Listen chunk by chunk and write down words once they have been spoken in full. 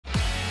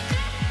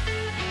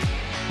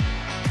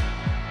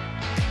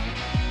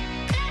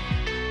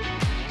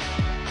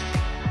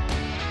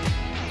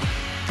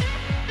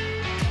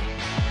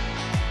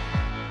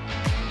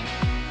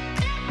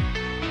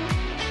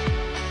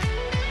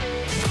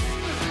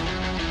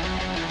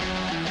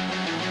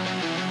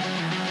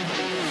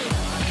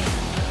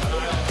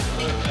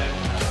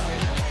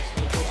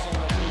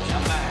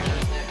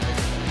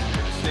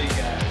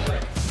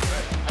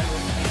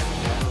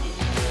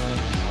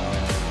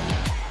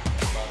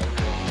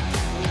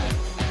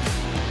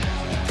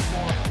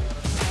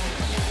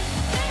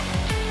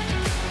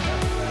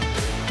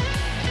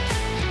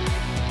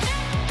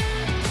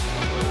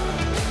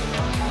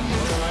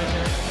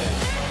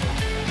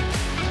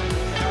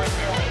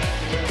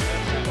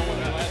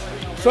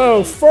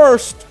So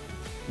first,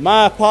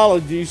 my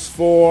apologies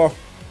for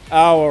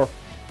our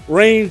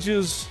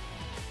ranges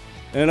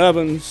and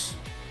ovens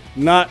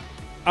not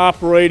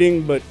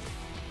operating, but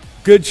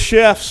good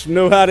chefs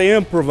know how to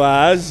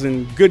improvise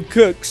and good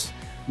cooks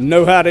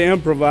know how to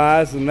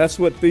improvise, and that's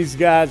what these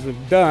guys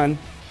have done.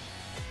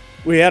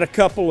 We had a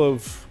couple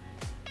of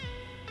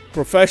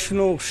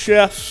professional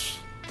chefs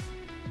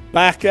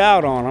back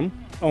out on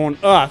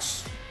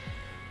us.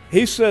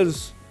 He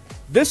says,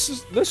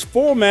 this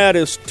format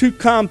is too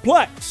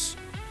complex.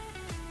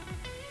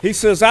 He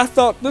says, I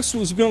thought this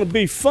was going to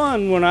be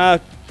fun when I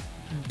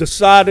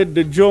decided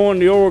to join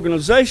the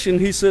organization.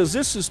 He says,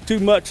 this is too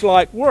much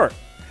like work.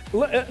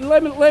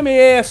 Let me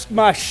ask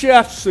my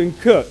chefs and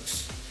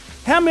cooks,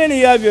 how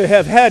many of you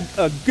have had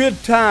a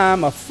good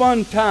time, a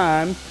fun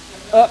time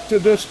up to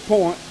this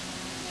point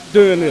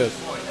doing this?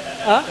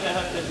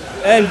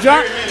 And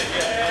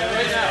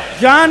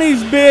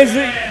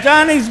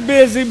Johnny's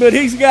busy, but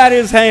he's got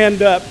his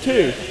hand up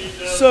too.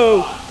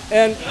 So,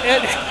 and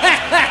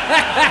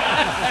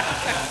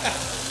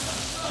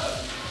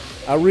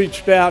I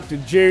reached out to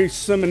Jerry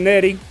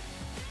Simonetti,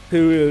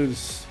 who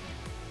is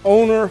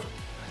owner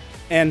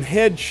and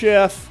head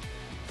chef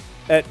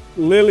at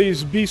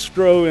Lily's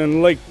Bistro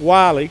in Lake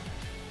Wylie.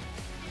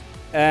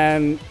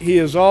 And he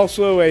is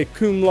also a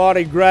cum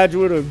laude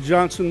graduate of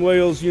Johnson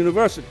Wales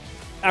University.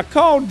 I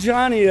called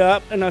Johnny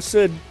up and I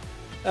said,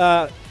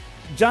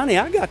 Johnny,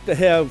 I got to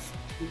have,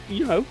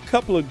 a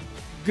couple of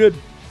good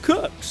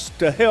cooks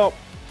to help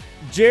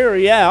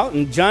Jerry out,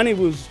 and Johnny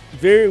was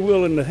very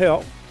willing to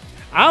help.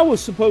 I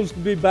was supposed to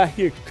be back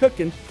here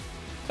cooking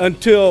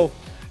until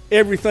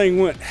everything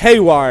went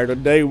haywire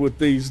today with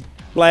these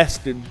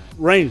blasted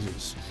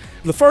ranges.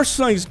 The first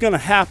thing that's going to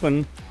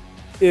happen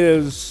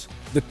is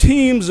the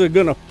teams are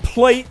going to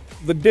plate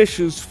the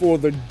dishes for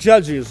the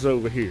judges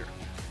over here.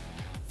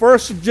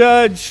 First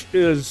judge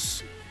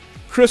is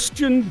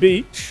Christian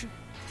Beach.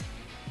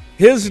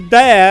 His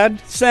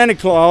dad, Santa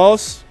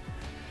Claus,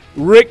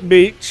 Rick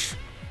Beach,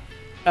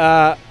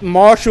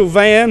 Marshall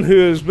Van,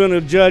 who has been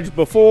a judge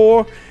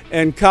before,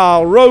 and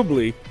Kyle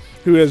Robley,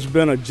 who has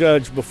been a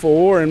judge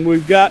before, and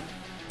we've got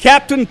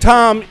Captain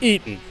Tom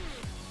Eaton.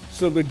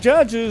 So the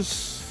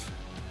judges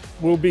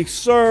will be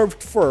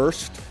served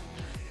first,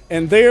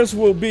 and theirs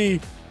will be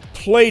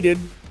plated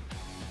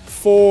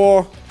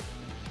for,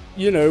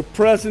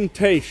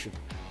 presentation,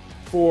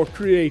 for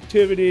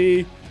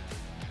creativity,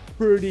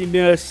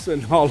 prettiness,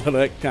 and all of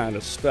that kind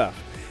of stuff.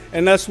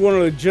 And that's one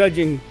of the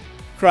judging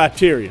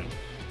criteria.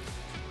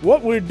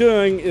 What we're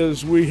doing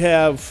is we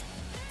have,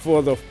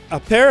 for the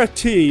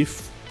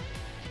aperitif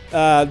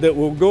that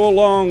will go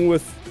along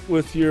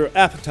with your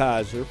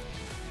appetizer,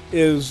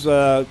 is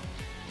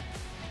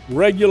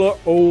regular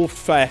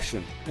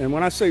old-fashioned. And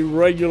when I say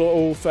regular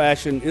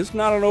old-fashioned, it's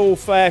not an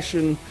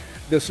old-fashioned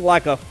that's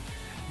like a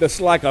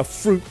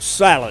fruit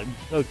salad,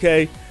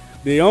 okay?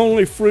 The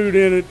only fruit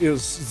in it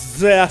is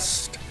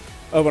zest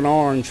of an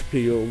orange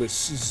peel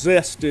that's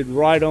zested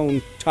right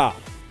on top.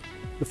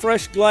 The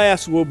fresh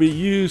glass will be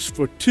used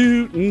for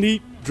 2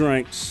 neat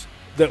drinks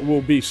that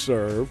will be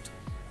served.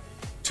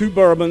 2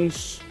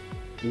 bourbons.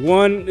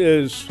 One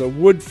is a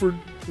Woodford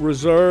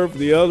Reserve.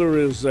 The other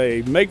is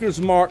a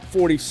Maker's Mark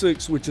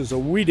 46, which is a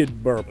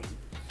wheated bourbon.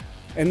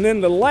 And then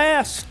the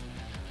last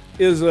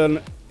is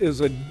a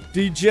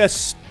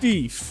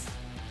digestif,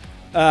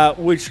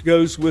 which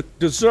goes with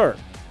dessert.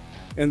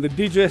 And the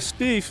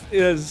digestif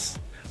is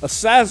a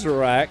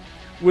Sazerac,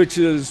 which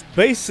is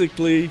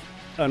basically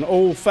an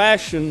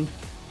old-fashioned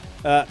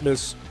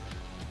that's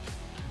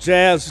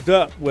jazzed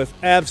up with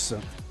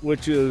absinthe,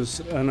 which is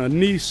an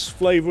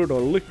anise-flavored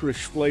or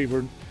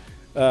licorice-flavored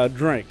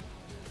drink.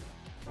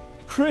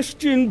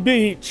 Christian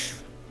Beach,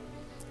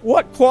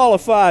 what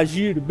qualifies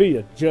you to be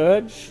a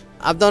judge?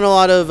 I've done a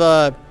lot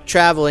of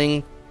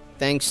traveling,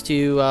 thanks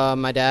to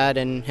my dad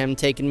and him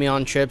taking me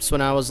on trips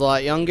when I was a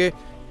lot younger.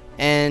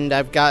 And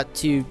I've got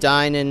to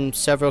dine in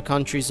several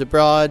countries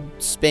abroad: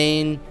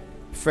 Spain,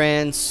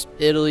 France,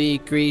 Italy,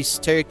 Greece,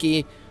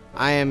 Turkey.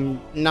 I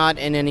am not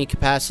in any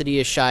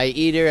capacity a shy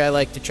eater. I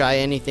like to try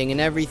anything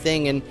and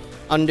everything and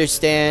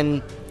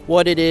understand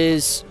what it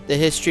is, the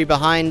history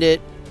behind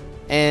it,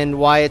 and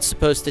why it's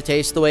supposed to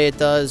taste the way it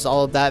does.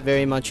 All of that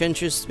very much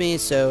interests me,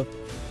 so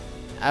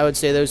I would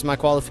say those are my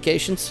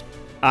qualifications.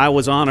 I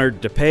was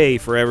honored to pay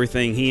for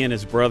everything he and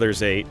his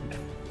brothers ate.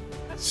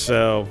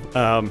 So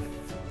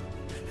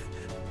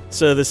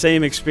the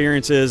same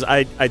experiences.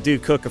 I do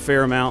cook a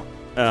fair amount,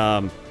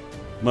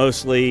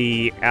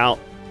 mostly out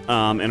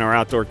in our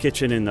outdoor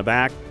kitchen in the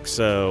back.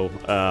 So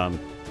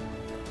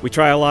we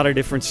try a lot of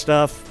different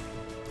stuff.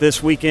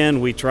 This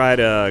weekend we tried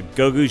a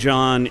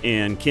gochujang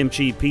and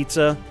kimchi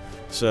pizza.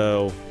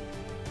 So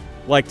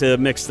like to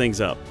mix things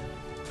up.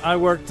 I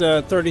worked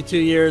 32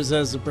 years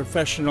as a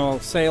professional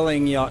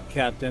sailing yacht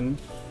captain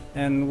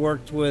and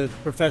worked with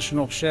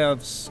professional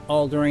chefs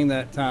all during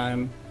that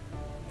time.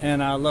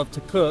 And I love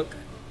to cook.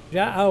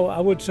 Yeah, I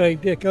would say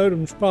Dick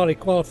Odom's probably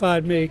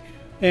qualified me.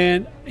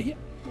 And,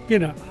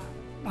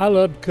 I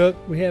love to cook.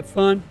 We have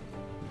fun.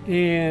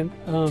 And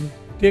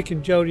Dick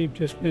and Jody have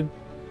just been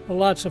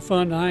lots of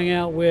fun to hang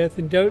out with.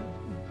 And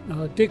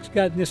Dick's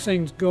got this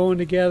thing's going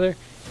together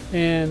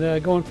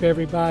and going for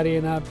everybody.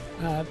 And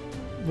I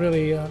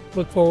really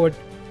look forward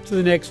to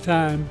the next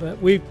time.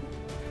 But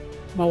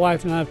my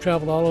wife and I have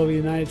traveled all over the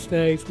United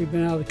States. We've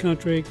been out of the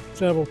country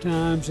several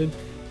times and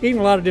eaten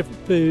a lot of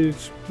different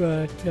foods,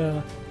 but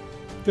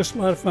just a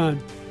lot of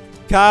fun.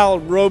 Kyle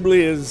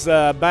Robley is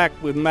back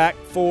with Mac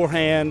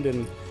Forehand,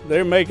 and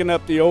they're making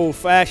up the old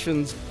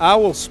fashions. I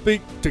will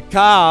speak to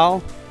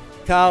Kyle.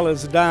 Kyle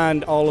has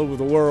dined all over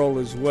the world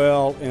as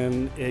well,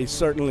 and he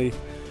certainly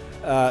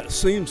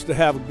seems to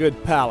have a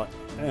good palate.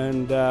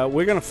 And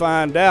we're going to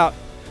find out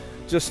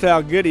just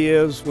how good he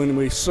is when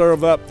we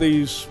serve up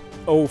these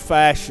old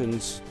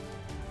fashions.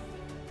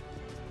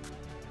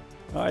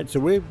 All right, so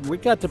we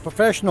got the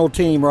professional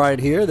team right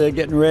here. They're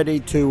getting ready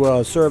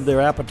to serve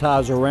their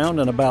appetizer round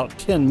in about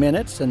 10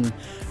 minutes. And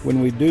when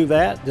we do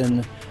that,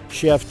 then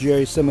Chef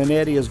Jerry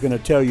Simonetti is going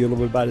to tell you a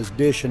little bit about his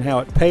dish and how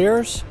it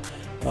pairs.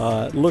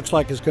 It looks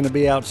like it's going to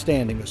be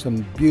outstanding. There's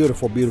some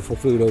beautiful, beautiful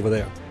food over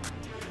there.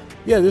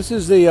 Yeah, this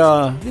is the,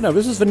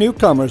 this is the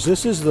newcomers.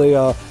 This is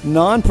the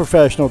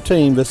non-professional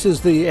team. This is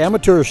the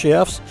amateur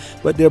chefs,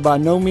 but they're by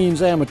no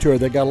means amateur.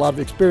 They got a lot of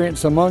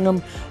experience among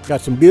them.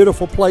 Got some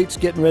beautiful plates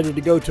getting ready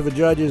to go to the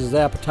judges as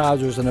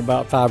appetizers in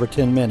about 5 or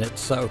 10 minutes.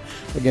 So,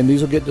 again,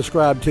 these will get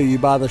described to you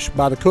by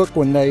the cook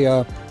when they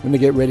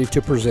get ready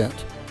to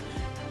present.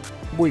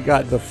 We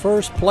got the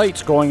first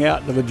plates going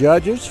out to the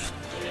judges.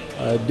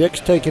 Dick's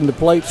taking the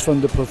plates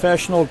from the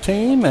professional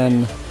team,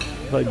 and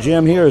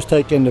Jim here is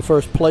taking the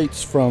first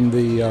plates from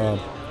the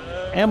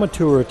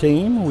amateur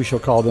team. We shall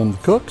call them the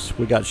cooks.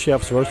 We got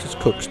chefs versus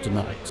cooks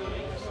tonight.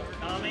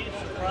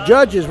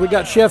 Judges, we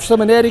got Chef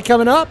Simonetti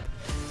coming up.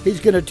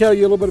 He's going to tell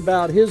you a little bit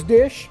about his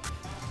dish.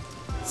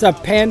 It's a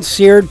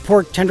pan-seared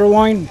pork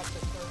tenderloin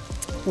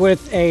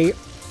with a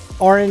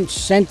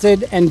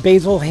orange-scented and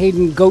Basil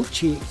Hayden goat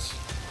cheese.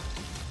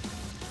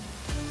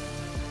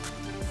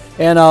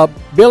 And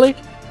Billy?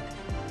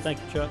 Thank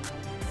you, Chuck.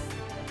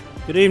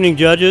 Good evening,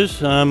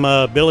 judges. I'm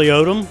Billy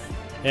Odom,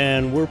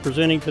 and we're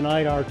presenting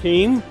tonight our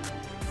team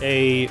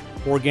a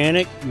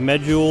organic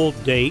medjool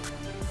date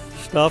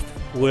stuffed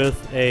with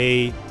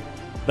a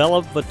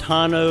Bella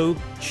Vitano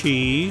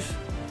cheese,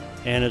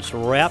 and it's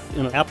wrapped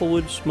in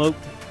applewood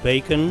smoked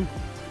bacon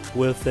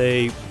with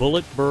a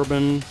bullet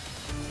bourbon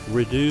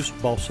reduced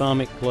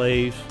balsamic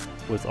glaze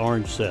with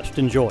orange zest.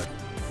 Enjoy.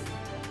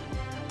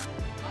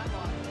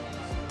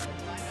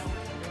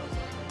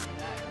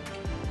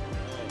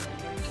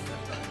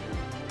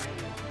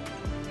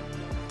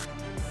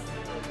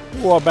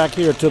 We're back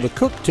here to the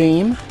cook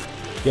team,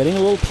 getting a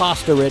little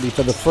pasta ready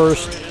for the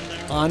first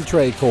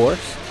entree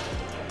course.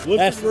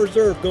 Woodford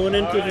Reserve going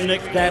into the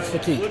next. That's the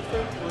key.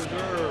 Woodford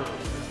Reserve.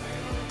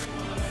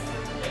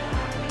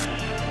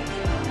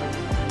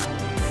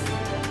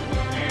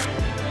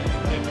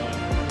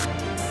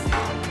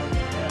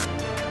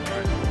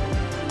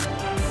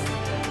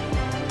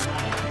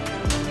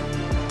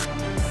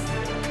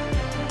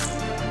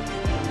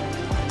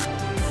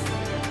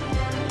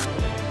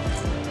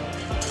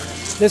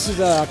 This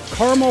is a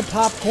caramel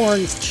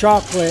popcorn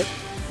chocolate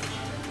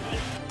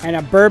and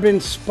a bourbon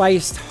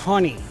spiced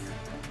honey.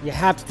 You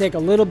have to take a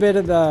little bit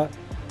of the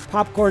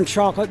popcorn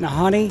chocolate and the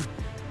honey,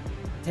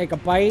 take a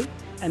bite,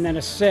 and then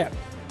a sip.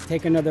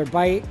 Take another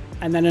bite,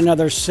 and then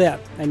another sip,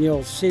 and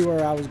you'll see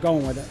where I was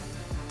going with it.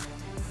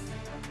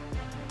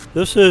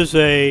 This is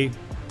a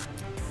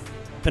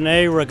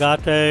penne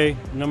rigate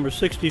number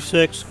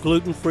 66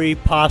 gluten-free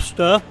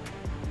pasta,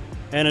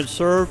 and it's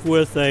served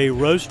with a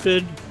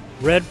roasted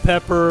red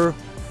pepper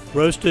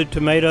roasted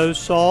tomato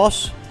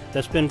sauce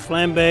that's been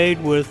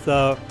flambéed with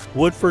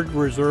Woodford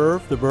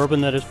Reserve, the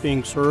bourbon that it's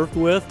being served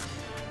with.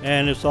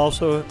 And it's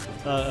also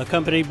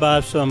accompanied by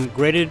some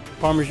grated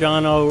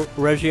Parmigiano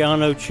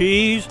Reggiano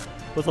cheese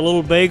with a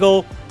little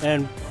bagel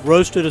and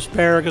roasted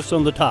asparagus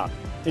on the top.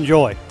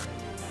 Enjoy.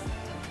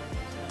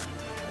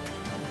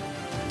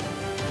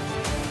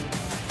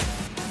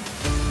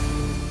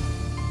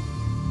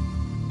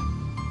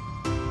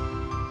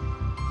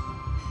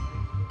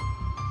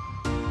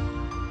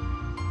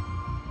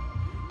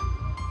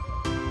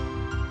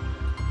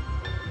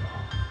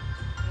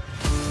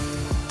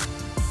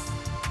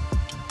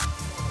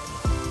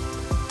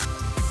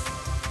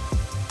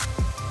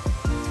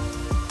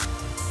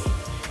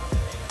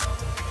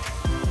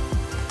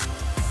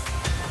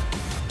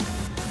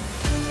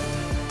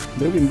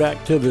 Moving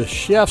back to the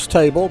chef's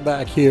table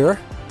back here.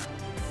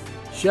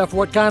 Chef,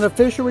 what kind of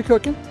fish are we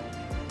cooking?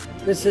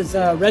 This is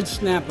a red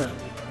snapper.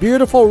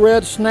 Beautiful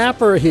red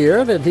snapper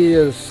here that he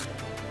is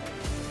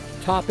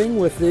topping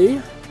with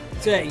the...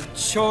 It's a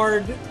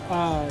charred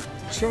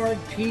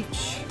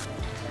peach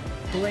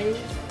glaze.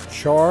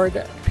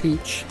 Charred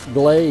peach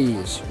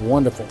glaze.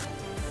 Wonderful.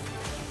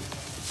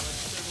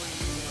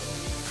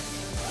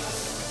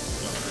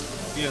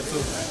 Yeah,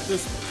 so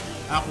this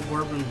apple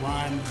bourbon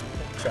wine,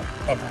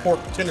 a pork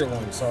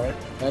tenderloin, sorry,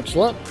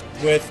 Excellent.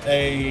 with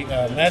a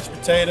mashed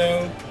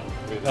potato,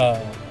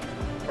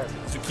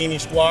 zucchini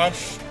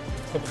squash,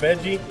 cooked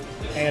veggie,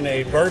 and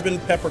a bourbon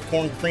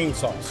peppercorn cream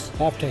sauce.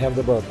 Have to have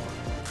the bourbon.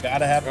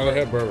 Gotta have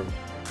bourbon.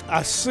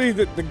 I see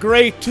that the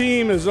gray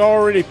team is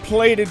already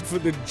plated for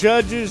the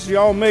judges.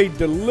 Y'all may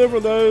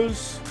deliver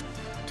those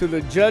to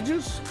the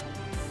judges.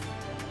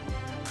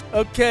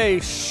 Okay,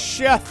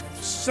 Chef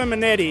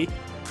Simonetti.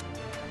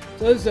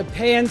 So this is a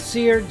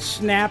pan-seared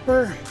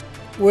snapper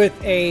with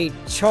a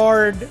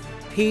charred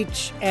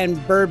peach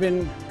and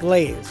bourbon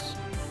glaze.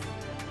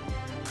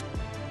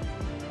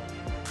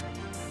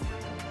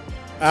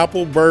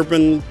 Apple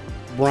bourbon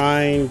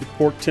brined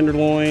pork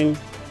tenderloin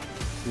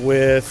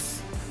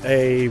with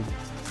a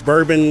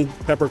bourbon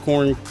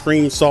peppercorn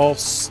cream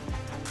sauce,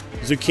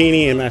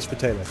 zucchini, and mashed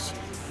potatoes.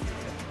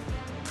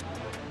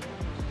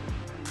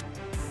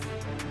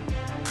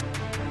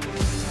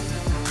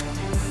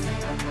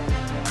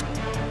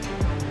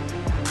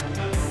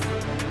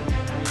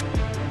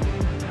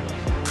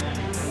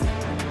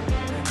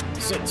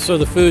 So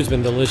the food's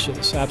been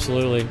delicious,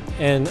 absolutely,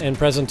 and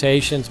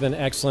presentation's been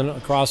excellent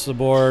across the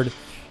board.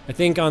 I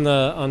think on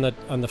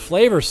the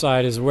flavor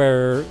side is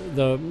where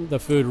the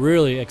food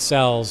really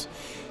excels.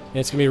 And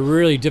it's gonna be a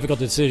really difficult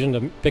decision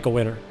to pick a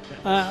winner.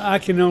 I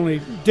can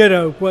only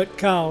ditto what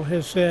Kyle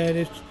has said.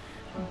 It's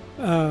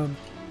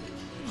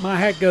my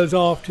hat goes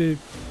off to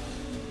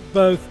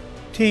both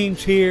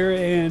teams here,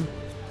 and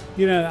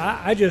you know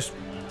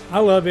I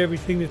love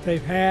everything that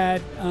they've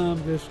had.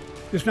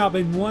 There's not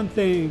been one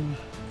thing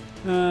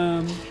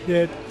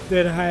that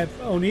I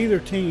have on either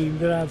team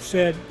that I've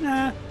said,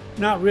 nah,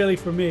 not really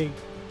for me.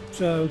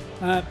 So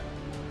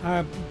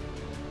my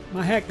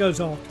hat goes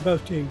off to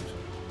both teams.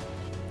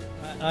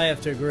 I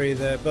have to agree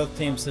that both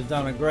teams have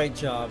done a great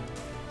job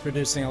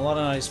producing a lot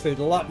of nice food,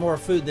 a lot more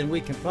food than we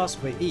can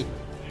possibly eat.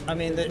 I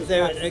mean,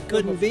 it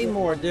couldn't be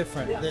more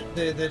different,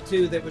 the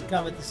two that would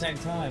come at the same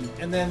time.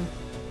 And then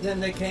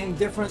they came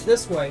different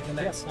this way the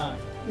next time.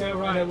 Yeah,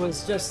 right. It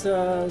was just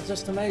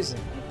amazing.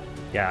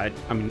 Yeah,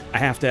 I mean, I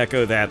have to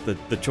echo that,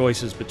 the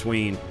choices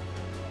between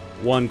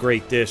one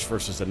great dish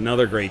versus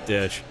another great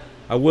dish.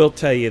 I will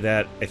tell you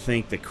that I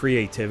think the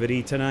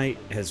creativity tonight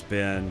has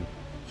been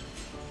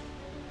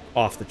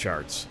off the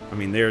charts. I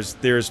mean,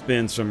 there's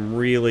been some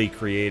really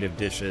creative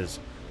dishes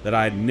that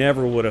I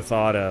never would have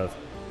thought of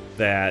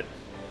that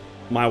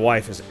my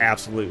wife is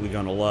absolutely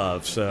going to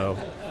love. So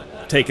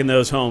taking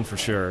those home for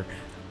sure.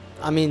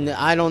 I mean,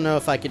 I don't know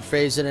if I could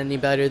phrase it any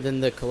better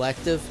than the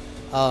collective.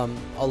 A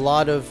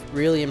lot of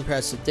really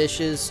impressive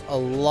dishes, a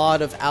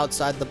lot of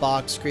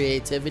outside-the-box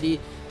creativity,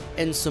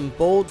 and some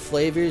bold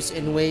flavors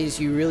in ways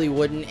you really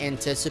wouldn't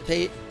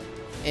anticipate.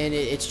 And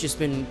it's just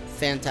been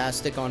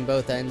fantastic on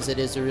both ends. It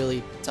is a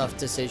really tough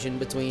decision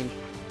between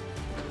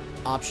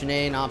option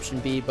A and option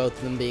B, both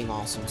of them being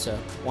awesome. So,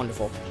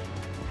 wonderful.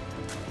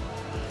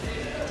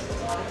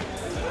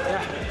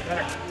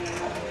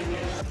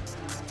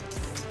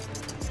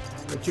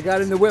 What you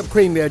got in the whipped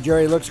cream there,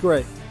 Jerry? Looks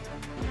great.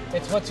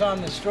 It's what's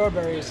on the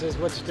strawberries is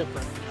what's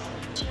different.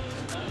 So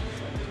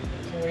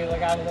we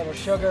got a little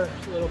sugar,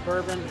 a little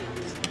bourbon.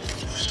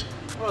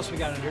 What else we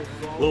got in here?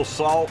 A little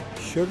salt.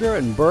 Sugar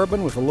and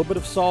bourbon with a little bit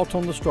of salt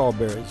on the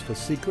strawberries for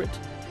secret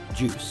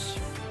juice.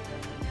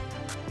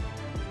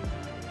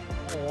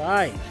 All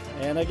right.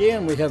 And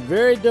again, we have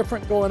very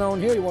different going on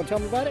here. You want to tell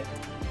me about it?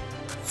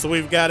 So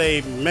we've got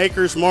a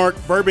Maker's Mark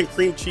bourbon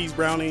cream cheese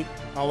brownie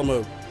a la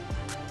mode.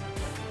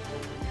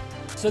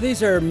 So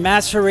these are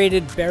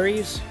macerated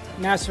berries,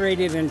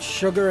 macerated in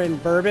sugar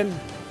and bourbon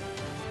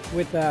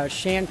with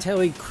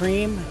chantilly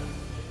cream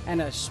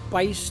and a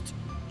spiced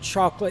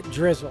chocolate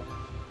drizzle.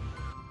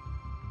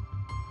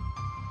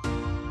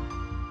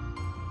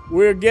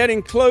 We're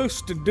getting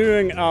close to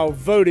doing our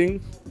voting,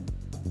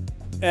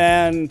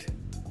 and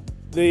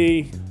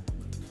the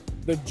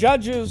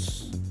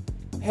judges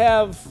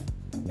have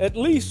at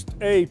least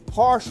a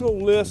partial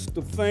list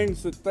of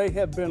things that they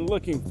have been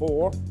looking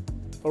for: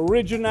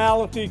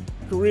 originality,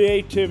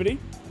 creativity,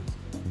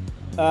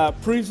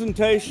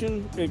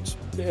 presentation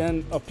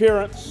and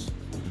appearance,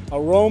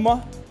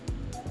 aroma,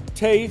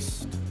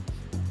 taste,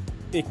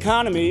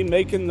 economy,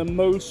 making the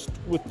most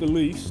with the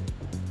least,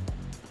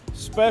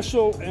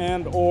 special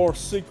and or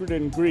secret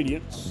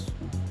ingredients,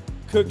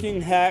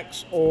 cooking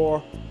hacks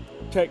or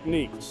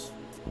techniques.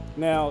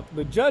 Now,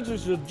 the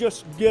judges have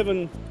just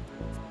given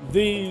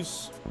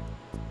these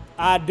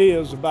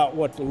ideas about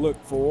what to look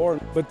for,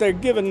 but they're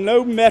given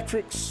no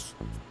metrics.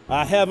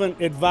 I haven't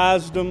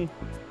advised them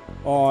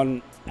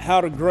on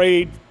how to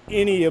grade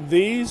any of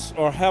these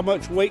or how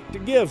much weight to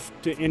give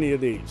to any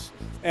of these.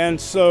 And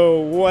so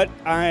what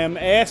I am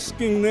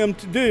asking them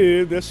to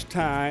do this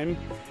time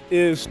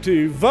is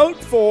to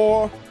vote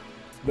for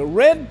the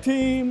red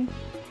team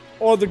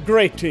or the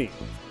gray team.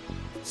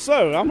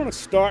 So I'm going to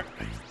start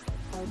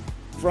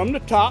from the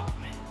top.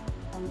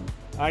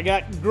 I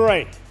got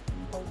gray.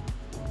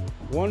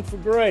 One for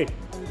gray.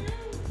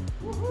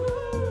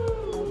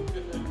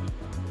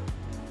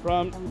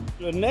 From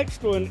the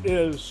next one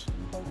is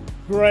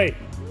gray.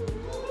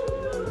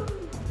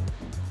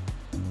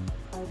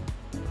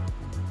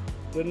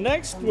 The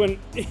next one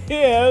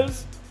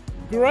is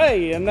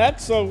gray, and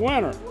that's a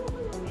winner.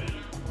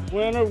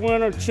 Winner,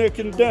 winner,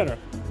 chicken dinner.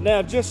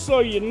 Now, just so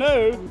you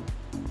know,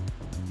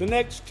 the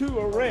next two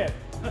are red.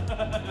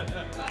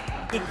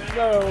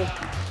 So,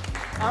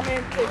 I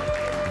mean,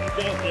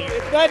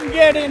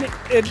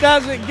 it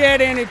doesn't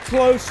get any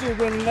closer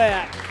than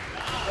that.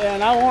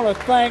 And I want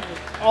to thank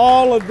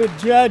all of the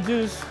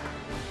judges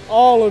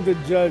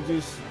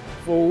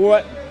for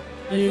what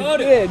you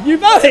did. You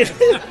voted.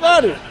 You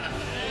voted.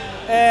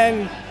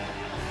 And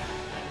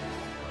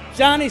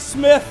Johnny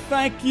Smith,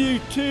 thank you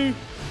too.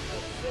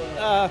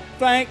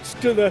 Thanks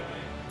to the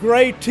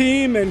Gray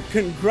team and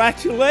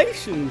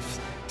congratulations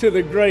to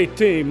the Gray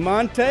team.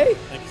 Monte,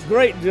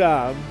 great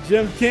job.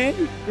 Jim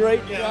King,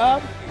 great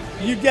job.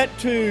 You get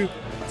to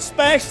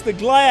smash the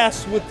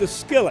glass with the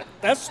skillet.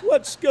 That's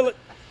what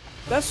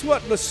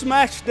the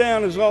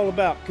Smashdown is all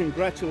about.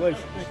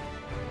 Congratulations.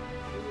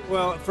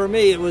 Well, for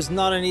me, it was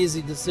not an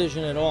easy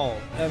decision at all.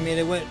 I mean,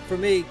 it went, for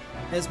me,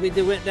 as we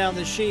went down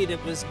the sheet,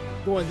 it was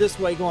going this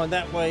way, going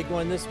that way,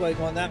 going this way,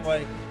 going that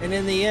way. And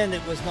in the end,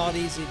 it was not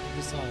easy to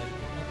decide.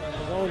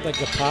 Going like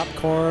the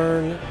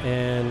popcorn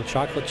and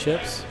chocolate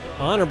chips.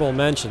 Honorable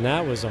mention.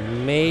 That was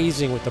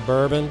amazing with the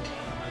bourbon.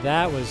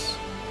 That was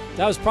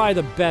probably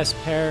the best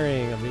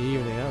pairing of the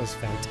evening. That was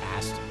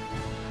fantastic.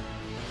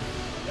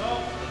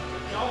 Y'all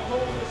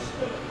hold this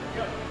skillet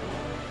together.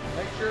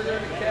 Make sure they're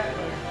in the cat.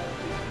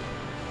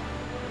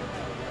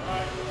 All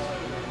right, so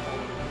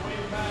way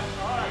back.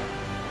 All right.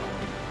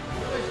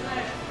 Really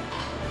smash.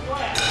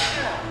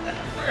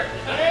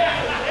 Flat.